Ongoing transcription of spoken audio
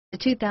The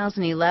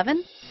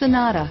 2011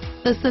 Sonata.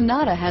 The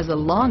Sonata has a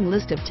long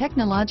list of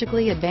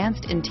technologically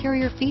advanced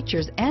interior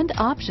features and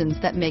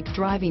options that make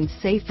driving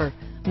safer,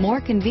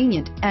 more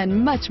convenient, and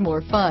much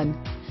more fun.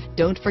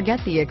 Don't forget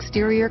the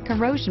exterior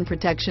corrosion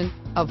protection,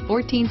 a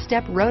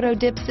 14-step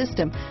roto-dip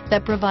system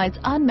that provides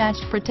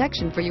unmatched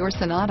protection for your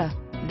Sonata.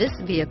 This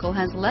vehicle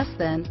has less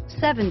than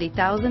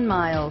 70,000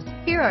 miles.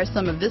 Here are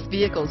some of this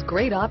vehicle's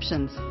great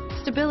options: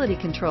 stability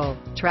control,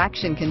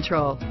 traction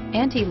control,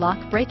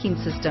 anti-lock braking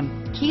system,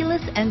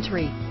 keyless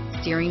entry,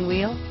 steering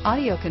wheel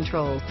audio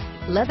controls,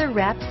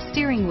 leather-wrapped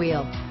steering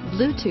wheel,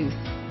 Bluetooth,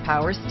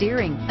 power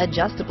steering,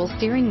 adjustable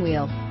steering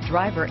wheel,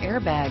 driver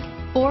airbag,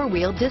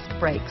 four-wheel disc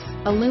brakes,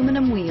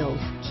 aluminum wheels,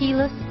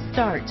 keyless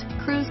start,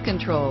 cruise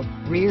control,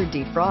 rear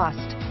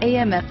defrost,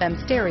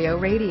 AM/FM stereo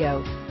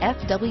radio,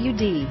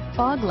 FWD,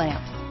 fog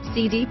lamps,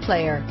 CD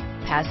player,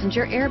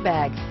 passenger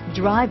airbag.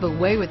 Drive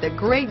away with a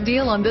great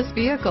deal on this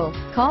vehicle.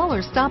 Call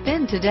or stop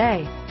in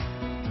today.